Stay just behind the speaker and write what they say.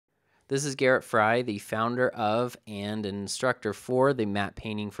This is Garrett Fry, the founder of and instructor for the Matte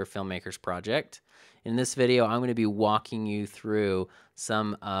Painting for Filmmakers project. In this video, I'm going to be walking you through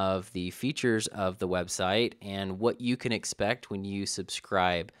some of the features of the website and what you can expect when you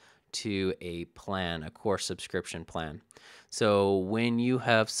subscribe to a plan, a course subscription plan. So when you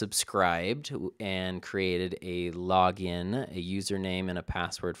have subscribed and created a login, a username, and a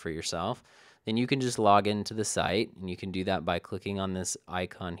password for yourself, then you can just log into the site, and you can do that by clicking on this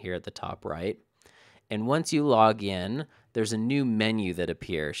icon here at the top right. And once you log in, there's a new menu that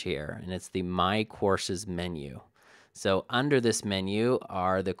appears here, and it's the My Courses menu. So under this menu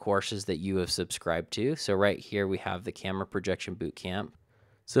are the courses that you have subscribed to. So right here we have the Camera Projection Bootcamp.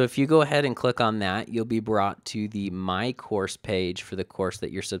 So if you go ahead and click on that, you'll be brought to the My Course page for the course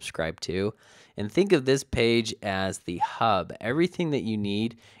that you're subscribed to. And think of this page as the hub, everything that you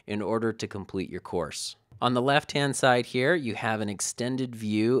need in order to complete your course. On the left-hand side here, you have an extended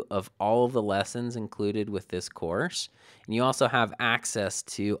view of all of the lessons included with this course. And you also have access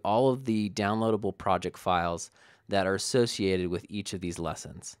to all of the downloadable project files that are associated with each of these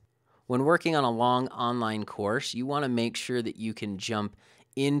lessons. When working on a long online course, you want to make sure that you can jump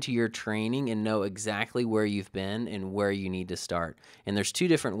into your training and know exactly where you've been and where you need to start. And there's two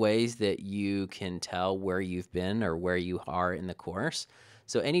different ways that you can tell where you've been or where you are in the course.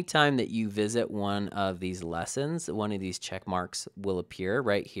 So anytime that you visit one of these lessons, one of these check marks will appear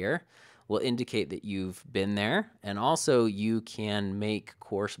right here, will indicate that you've been there. And also you can make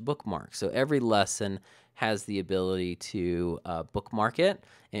course bookmarks. So every lesson has the ability to bookmark it,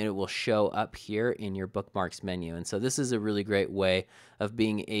 and it will show up here in your bookmarks menu. And so this is a really great way of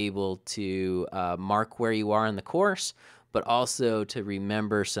being able to mark where you are in the course, but also to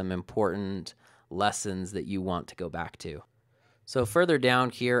remember some important lessons that you want to go back to. So further down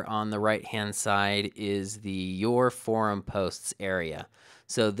here on the right-hand side is the Your Forum Posts area.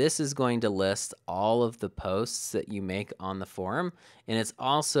 So this is going to list all of the posts that you make on the forum, and it's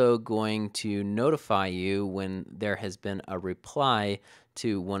also going to notify you when there has been a reply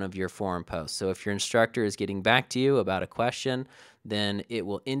to one of your forum posts. So if your instructor is getting back to you about a question, then it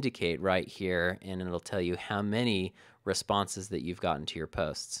will indicate right here, and it'll tell you how many responses that you've gotten to your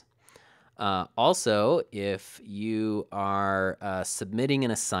posts. Also, if you are submitting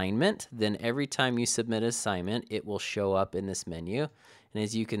an assignment, then every time you submit an assignment, it will show up in this menu. And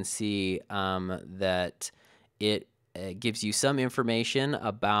as you can see, that it gives you some information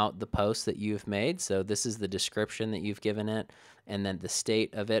about the post that you've made. So this is the description that you've given it. And then the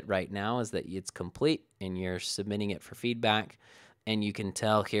state of it right now is that it's complete and you're submitting it for feedback. And you can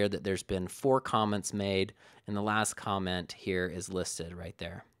tell here that there's been 4 comments made, and the last comment here is listed right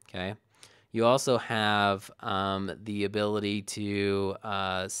there. Okay. You also have the ability to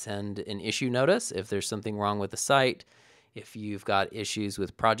send an issue notice if there's something wrong with the site, if you've got issues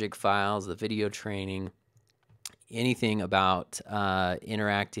with project files, the video training, anything about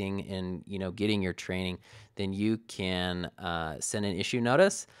interacting and getting your training, then you can send an issue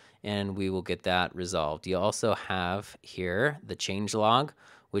notice and we will get that resolved. You also have here the change log,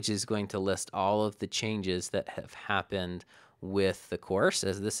 which is going to list all of the changes that have happened with the course.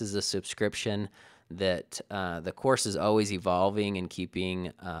 As this is a subscription, that the course is always evolving and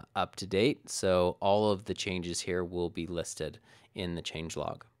keeping up to date. So all of the changes here will be listed in the change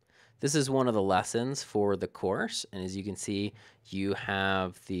log. This is one of the lessons for the course. And as you can see, you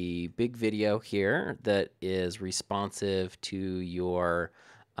have the big video here that is responsive to your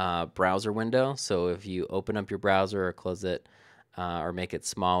browser window. So if you open up your browser or close it or make it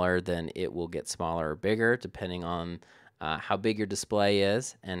smaller, then it will get smaller or bigger depending on how big your display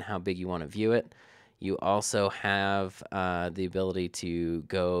is and how big you want to view it. You also have the ability to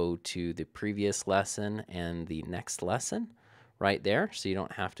go to the previous lesson and the next lesson right there, so you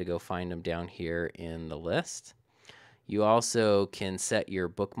don't have to go find them down here in the list. You also can set your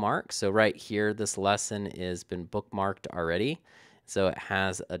bookmark. So right here, this lesson has been bookmarked already, so it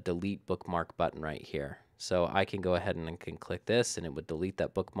has a delete bookmark button right here. So I can go ahead and I can click this and it would delete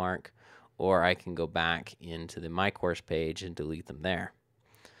that bookmark, or I can go back into the My Course page and delete them there.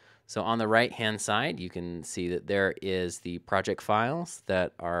 So on the right-hand side, you can see that there is the project files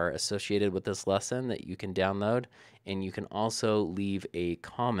that are associated with this lesson that you can download, and you can also leave a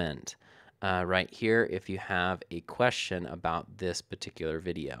comment right here if you have a question about this particular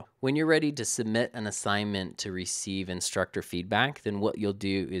video. When you're ready to submit an assignment to receive instructor feedback, then what you'll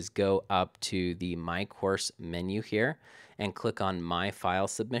do is go up to the My Course menu here and click on My File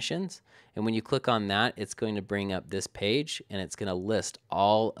Submissions. And when you click on that, it's going to bring up this page, and it's going to list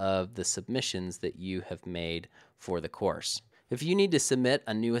all of the submissions that you have made for the course. If you need to submit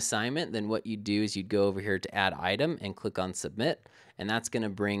a new assignment, then what you'd do is you'd go over here to add item and click on submit, and that's going to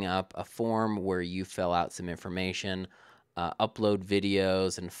bring up a form where you fill out some information, upload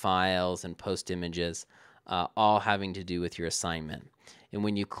videos and files and post images, all having to do with your assignment. And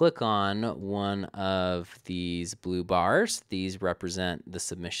when you click on one of these blue bars, these represent the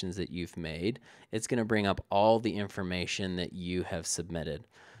submissions that you've made. It's going to bring up all the information that you have submitted.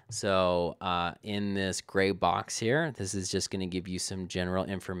 So in this gray box here, this is just going to give you some general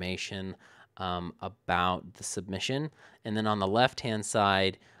information about the submission. And then on the left-hand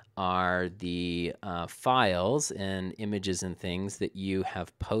side are the files and images and things that you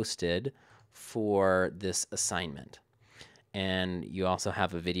have posted for this assignment. And you also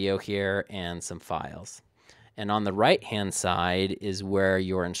have a video here and some files. And on the right-hand side is where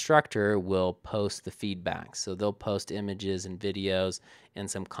your instructor will post the feedback. So they'll post images and videos and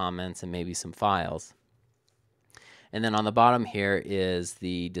some comments and maybe some files. And then on the bottom here is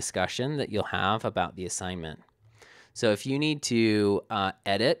the discussion that you'll have about the assignment. So if you need to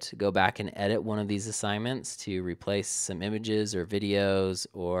go back and edit one of these assignments to replace some images or videos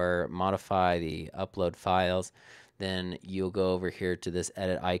or modify the upload files, then you'll go over here to this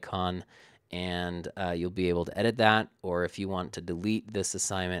edit icon and you'll be able to edit that. Or if you want to delete this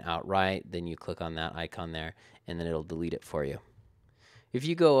assignment outright, then you click on that icon there and then it'll delete it for you. If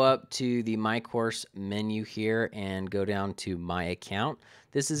you go up to the My Course menu here and go down to My Account,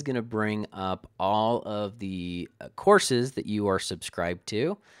 this is going to bring up all of the courses that you are subscribed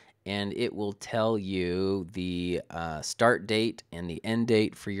to, and it will tell you the start date and the end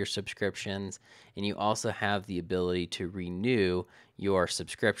date for your subscriptions, and you also have the ability to renew your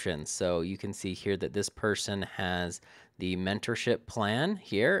subscriptions. So you can see here that this person has the mentorship plan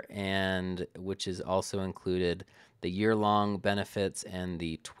here, and which is also included the year-long benefits and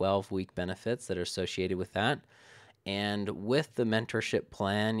the 12-week benefits that are associated with that. And with the mentorship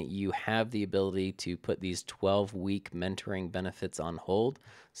plan, you have the ability to put these 12-week mentoring benefits on hold.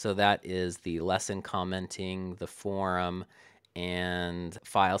 So that is the lesson commenting, the forum, and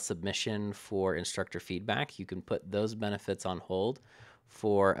file submission for instructor feedback. You can put those benefits on hold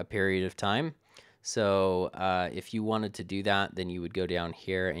for a period of time. So if you wanted to do that, then you would go down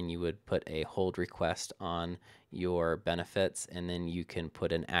here and you would put a hold request on your benefits, and then you can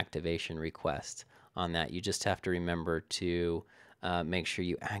put an activation request on that. You just have to remember to make sure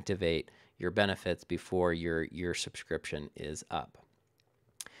you activate your benefits before your subscription is up.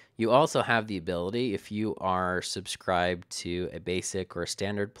 You also have the ability, if you are subscribed to a basic or a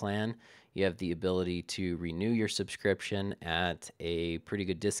standard plan, you have the ability to renew your subscription at a pretty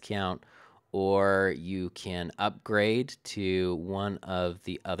good discount, or you can upgrade to one of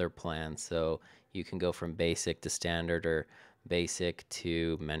the other plans. So you can go from basic to standard or basic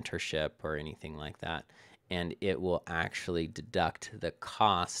to mentorship or anything like that. And it will actually deduct the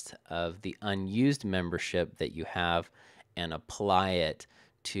cost of the unused membership that you have and apply it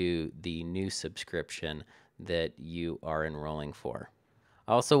to the new subscription that you are enrolling for.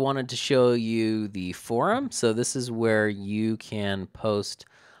 I also wanted to show you the forum. So this is where you can post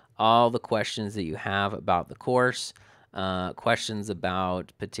all the questions that you have about the course, questions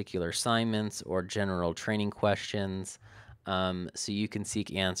about particular assignments or general training questions. So you can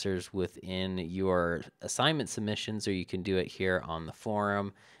seek answers within your assignment submissions, or you can do it here on the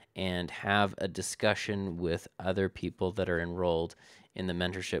forum and have a discussion with other people that are enrolled in the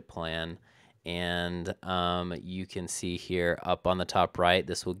mentorship plan. And you can see here up on the top right,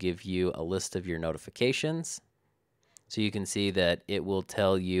 this will give you a list of your notifications. So you can see that it will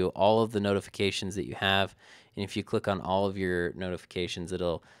tell you all of the notifications that you have. And if you click on all of your notifications,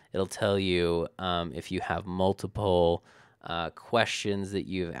 it'll tell you if you have multiple questions that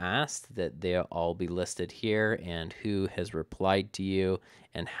you've asked, that they'll all be listed here, and who has replied to you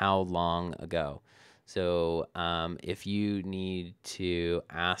and how long ago. So if you need to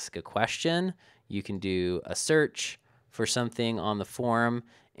ask a question, you can do a search for something on the forum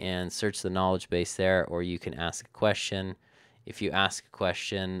and search the knowledge base there, or you can ask a question. If you ask a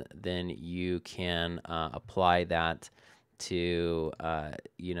question, then you can apply that to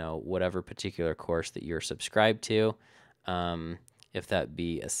whatever particular course that you're subscribed to. If that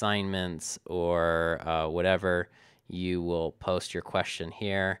be assignments or whatever, you will post your question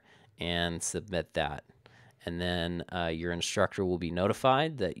here and submit that. And then your instructor will be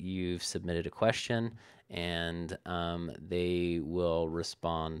notified that you've submitted a question, and they will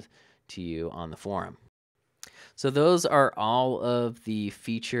respond to you on the forum. So those are all of the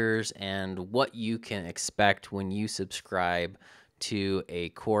features and what you can expect when you subscribe to a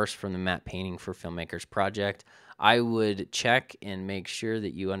course from the Matte Painting for Filmmakers project, I would check and make sure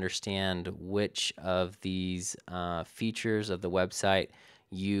that you understand which of these features of the website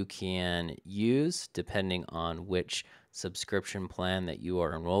you can use depending on which subscription plan that you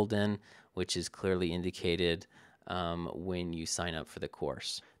are enrolled in, which is clearly indicated when you sign up for the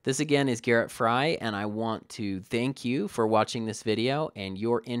course. This again is Garrett Fry, and I want to thank you for watching this video and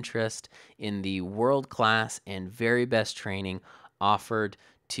your interest in the world-class and very best training offered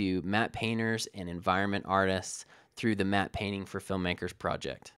to matte painters and environment artists through the Matte Painting for Filmmakers project.